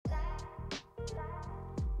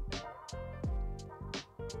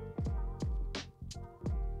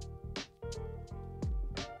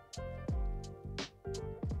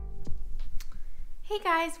Hey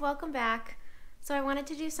guys, welcome back. So I wanted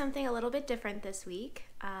to do something a little bit different this week.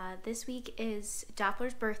 This week is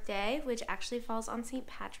Doppler's birthday, which actually falls on St.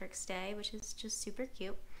 Patrick's Day, which is just super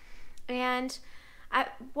cute. And I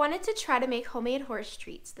wanted to try to make homemade horse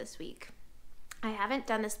treats this week. I haven't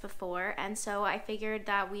done this before, and so I figured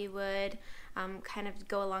that we would kind of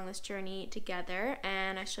go along this journey together,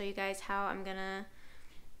 and I show you guys how I'm gonna.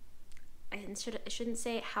 I shouldn't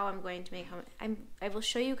say how I'm going to make I will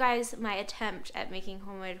show you guys my attempt at making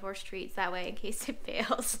homemade horse treats. That way, in case it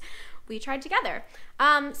fails, we tried together.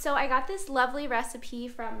 So I got this lovely recipe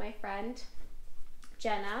from my friend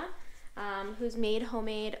Jenna, who's made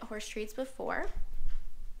homemade horse treats before.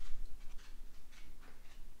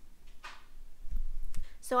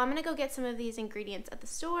 So I'm gonna go get some of these ingredients at the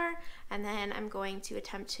store, and then I'm going to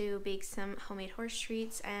attempt to bake some homemade horse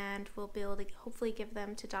treats, and we'll be able to hopefully give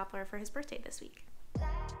them to Doppler for his birthday this week.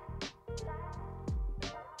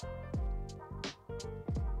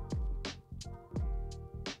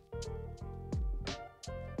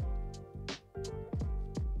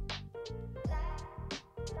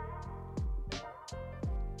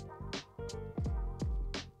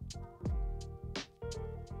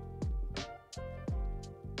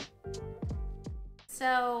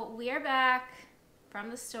 So we are back from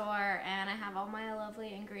the store, and I have all my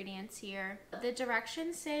lovely ingredients here. The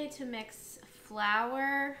directions say to mix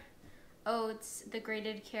flour, oats, the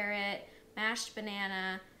grated carrot, mashed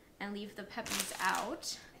banana, and leave the peppers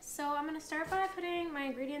out. So I'm gonna start by putting my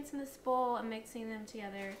ingredients in this bowl and mixing them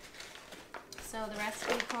together. So the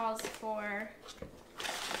recipe calls for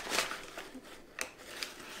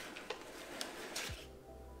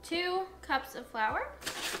 2 cups of flour,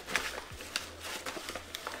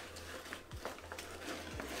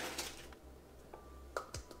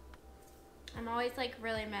 'I'm always like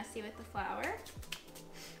really messy with the flour.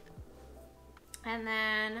 And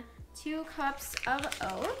then 2 cups of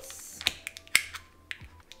oats.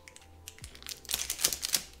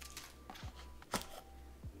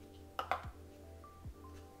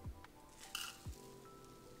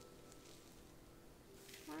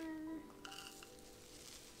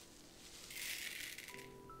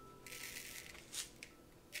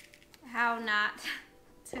 How not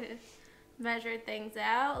to measure things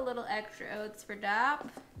out. A little extra oats for Dop.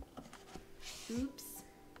 Oops.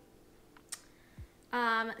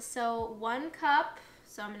 So 1 cup,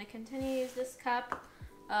 so I'm gonna continue to use this cup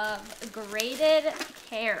of grated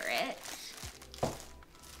carrot.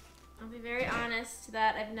 I'll be very honest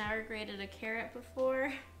that I've never grated a carrot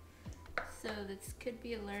before, so this could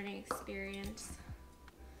be a learning experience.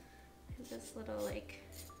 I have this little like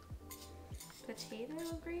potato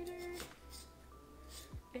grater.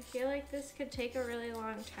 I feel like this could take a really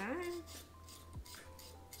long time.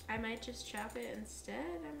 I might just chop it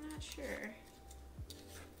instead, I'm not sure.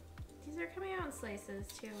 These are coming out in slices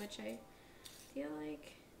too, which I feel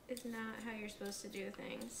like is not how you're supposed to do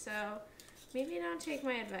things. So maybe don't take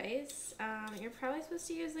my advice. You're probably supposed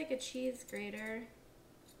to use like a cheese grater.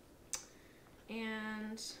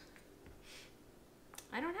 And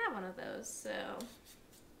I don't have one of those, so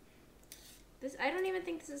I don't even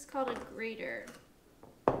think this is called a grater.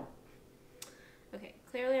 Okay,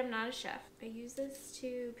 clearly I'm not a chef. I use this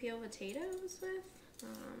to peel potatoes with,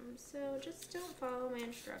 so just don't follow my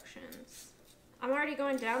instructions. I'm already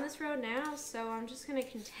going down this road now, so I'm just gonna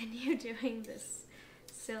continue doing this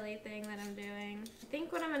silly thing that I'm doing. I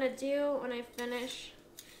think what I'm gonna do when I finish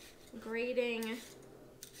grating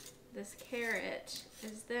this carrot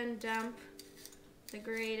is then dump the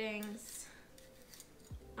gratings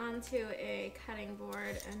onto a cutting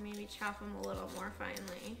board and maybe chop them a little more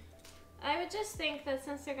finely. I would just think that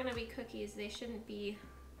since they're gonna be cookies, they shouldn't be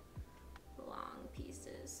long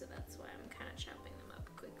pieces, so that's why I'm kind of chopping them up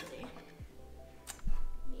quickly.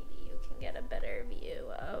 Maybe you can get a better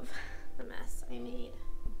view of the mess I made.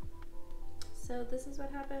 So this is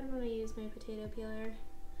what happened when I used my potato peeler.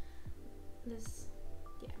 Yeah.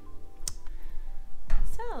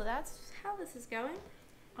 So that's how this is going.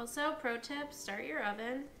 Also, pro tip, start your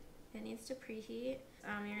oven. It needs to preheat.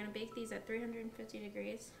 You're gonna bake these at 350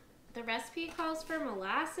 degrees. The recipe calls for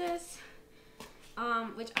molasses,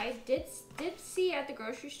 which I did see at the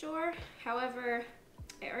grocery store. However,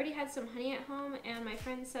 I already had some honey at home, and my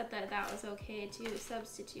friend said that that was okay to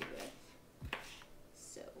substitute with.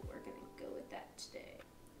 So we're gonna go with that today.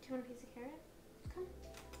 Do you want a piece of carrot? Come.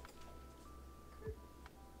 Come.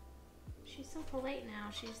 She's so polite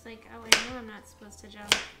now. She's like, oh, I know I'm not supposed to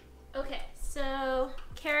jump. Okay, so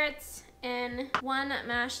carrots and 1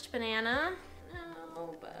 mashed banana.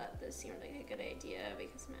 No, but this seemed like a good idea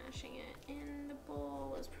because mashing it in the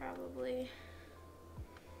bowl was probably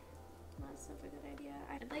less of a good idea.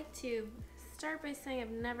 I'd like to start by saying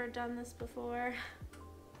I've never done this before.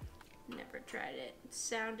 Never tried it. It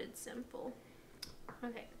sounded simple.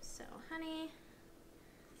 Okay, so honey,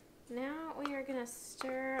 now we are gonna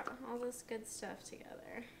stir all this good stuff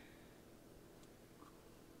together.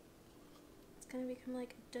 It's gonna become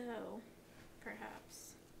like a dough,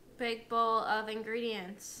 perhaps. Big bowl of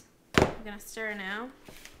ingredients. I'm gonna stir now.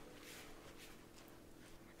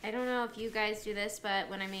 I don't know if you guys do this, but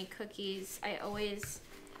when I make cookies, I always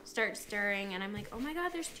start stirring and I'm like, oh my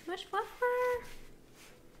god, there's too much flour.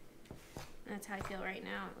 That's how I feel right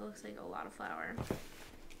now. It looks like a lot of flour.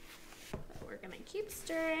 But we're gonna keep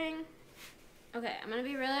stirring. Okay, I'm gonna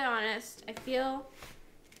be really honest. I feel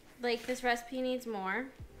like this recipe needs more.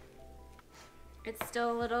 It's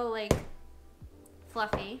still a little like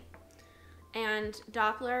fluffy. And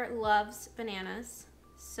Doppler loves bananas,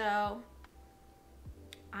 so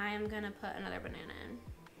I'm gonna put another banana in.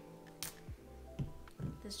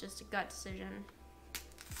 This is just a gut decision.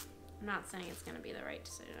 I'm not saying it's gonna be the right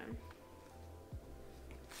decision,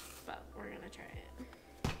 but we're gonna try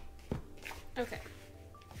it. Okay.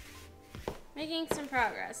 Making some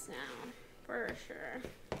progress now, for sure.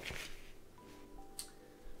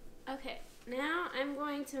 Okay, now I'm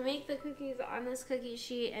going to make the cookies on this cookie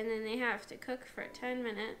sheet, and then they have to cook for 10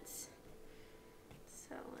 minutes.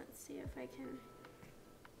 So let's see if I can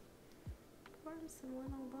form some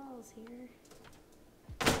little balls here.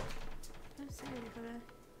 Oh, sorry, Dakota.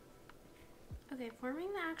 Okay,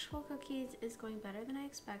 forming the actual cookies is going better than I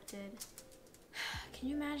expected. Can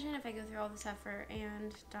you imagine if I go through all this effort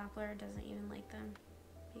and Doppler doesn't even like them?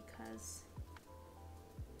 Because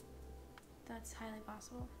that's highly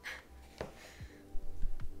possible.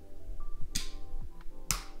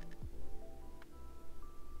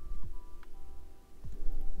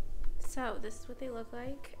 So this is what they look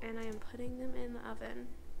like, and I am putting them in the oven.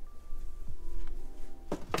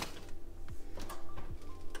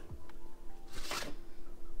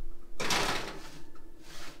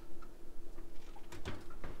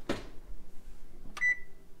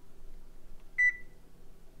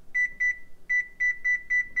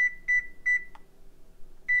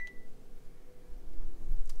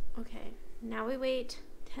 Okay, now we wait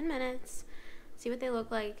 10 minutes, see what they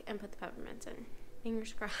look like, and put the peppermints in.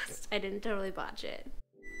 Fingers crossed I didn't totally botch it.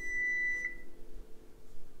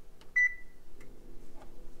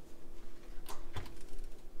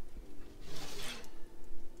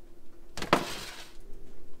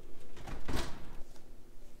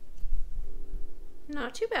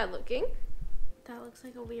 Not too bad looking. That looks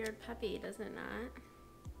like a weird puppy, doesn't it not?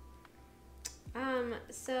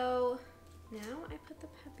 So now I put the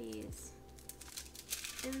puppies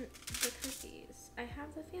in the cookies. I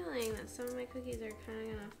have the feeling that some of my cookies are kind of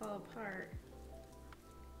gonna fall apart,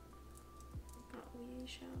 but we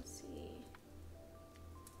shall see.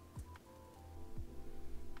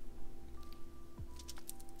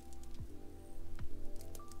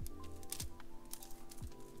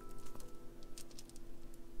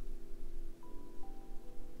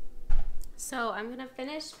 So I'm gonna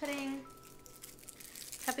finish putting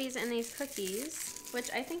puppies in these cookies,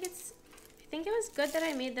 which I think it was good that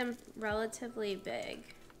I made them relatively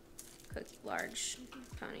big, large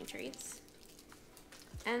pony treats.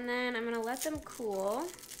 And then I'm gonna let them cool.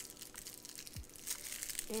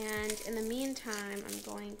 And in the meantime, I'm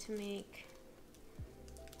going to make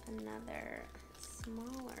another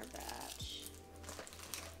smaller batch.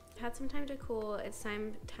 I've had some time to cool. It's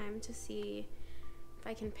time to see if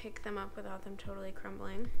I can pick them up without them totally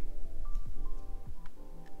crumbling.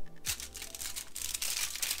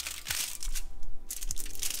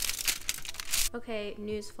 Okay,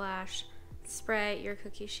 newsflash, spray your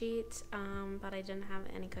cookie sheet, but I didn't have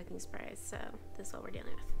any cooking sprays, so this is what we're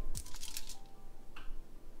dealing with.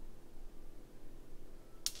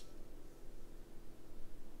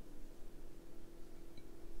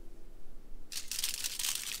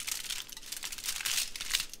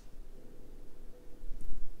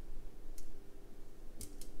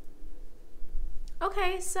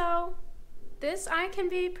 Okay, so this I can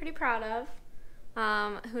be pretty proud of.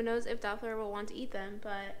 Who knows if Doppler will want to eat them,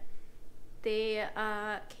 but they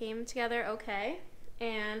came together okay,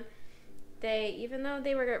 and they, even though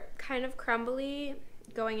they were kind of crumbly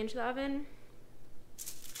going into the oven,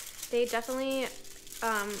 they definitely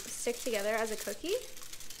stick together as a cookie,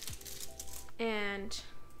 and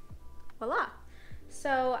voila.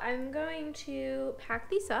 So I'm going to pack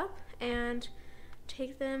these up and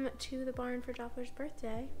take them to the barn for Doppler's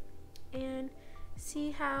birthday and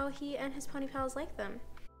see how he and his pony pals like them.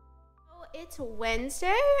 So it's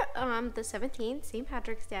Wednesday, the 17th, St.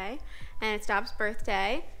 Patrick's Day, and it's Dobbs'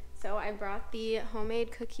 birthday. So I brought the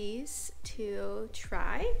homemade cookies to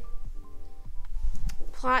try.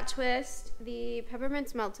 Plot twist, the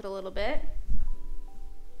peppermints melted a little bit.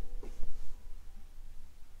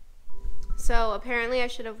 So apparently I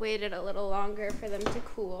should have waited a little longer for them to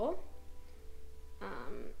cool.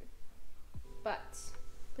 But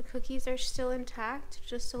the cookies are still intact,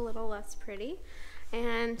 just a little less pretty.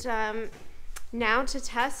 And now to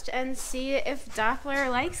test and see if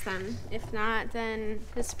Doppler likes them. If not, then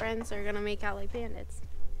his friends are gonna make out like bandits.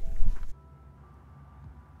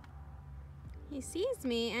 He sees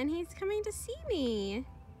me and he's coming to see me.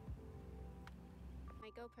 My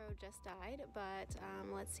GoPro just died, but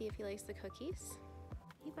let's see if he likes the cookies.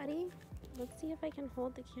 Hey buddy, let's see if I can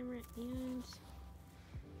hold the camera and...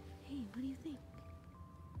 Hey, what do you think?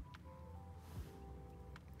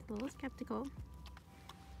 A little skeptical.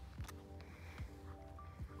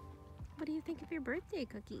 What do you think of your birthday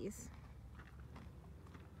cookies?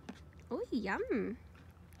 Oh, yum!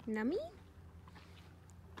 Nummy?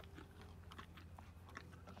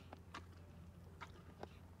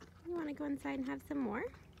 You want to go inside and have some more?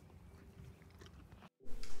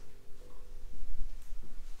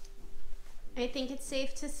 I think it's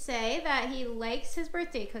safe to say that he likes his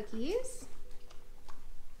birthday cookies.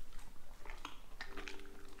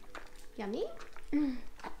 Yummy? Do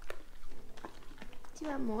you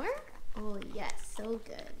want more? Oh yes, so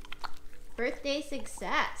good. Birthday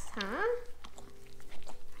success, huh?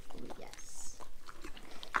 Oh, yes.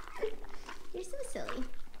 You're so silly.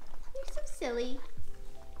 You're so silly.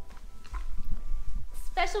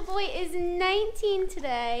 Special boy is 19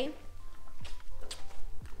 today.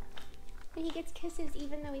 And he gets kisses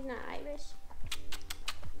even though he's not Irish.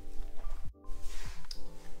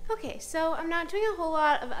 Okay, so I'm not doing a whole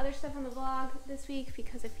lot of other stuff on the vlog this week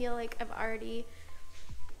because I feel like I've already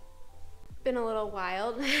been a little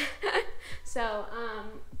wild. So,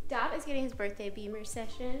 Dab is getting his birthday beamer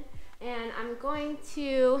session, and I'm going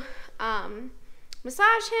to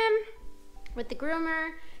massage him with the groomer,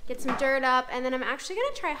 get some dirt up, and then I'm actually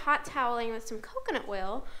gonna try hot toweling with some coconut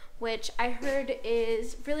oil, which I heard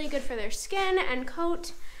is really good for their skin and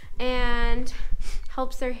coat and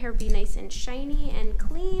helps their hair be nice and shiny and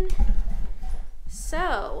clean.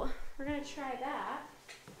 So we're gonna try that.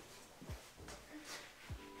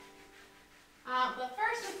 But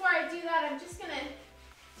first, before I do that, I'm just gonna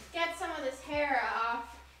get some of this hair off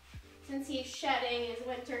since he's shedding his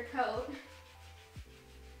winter coat.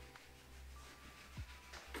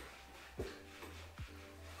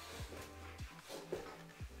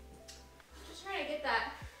 Just trying to get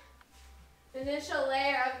that initial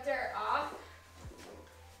layer of dirt off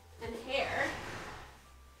and hair.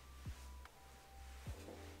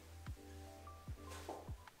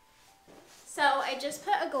 So I just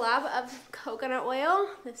put a glob of coconut oil,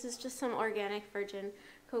 this is just some organic virgin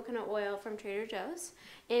coconut oil from Trader Joe's,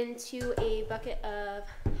 into a bucket of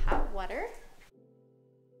hot water.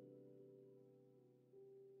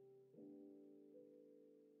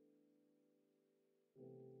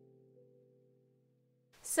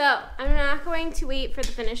 So I'm not going to wait for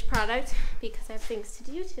the finished product because I have things to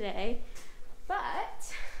do today,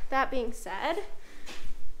 but that being said,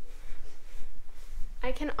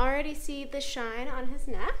 I can already see the shine on his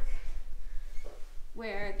neck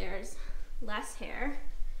where there's less hair.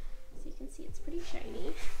 So you can see it's pretty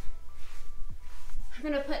shiny. I'm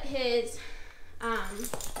gonna put his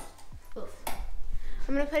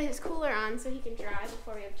cooler on so he can dry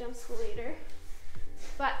before we have jump school later.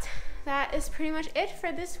 But that is pretty much it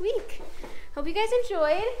for this week. Hope you guys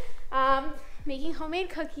enjoyed making homemade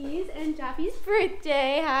cookies and Jaffy's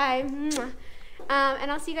birthday. Hi.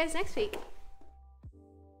 And I'll see you guys next week.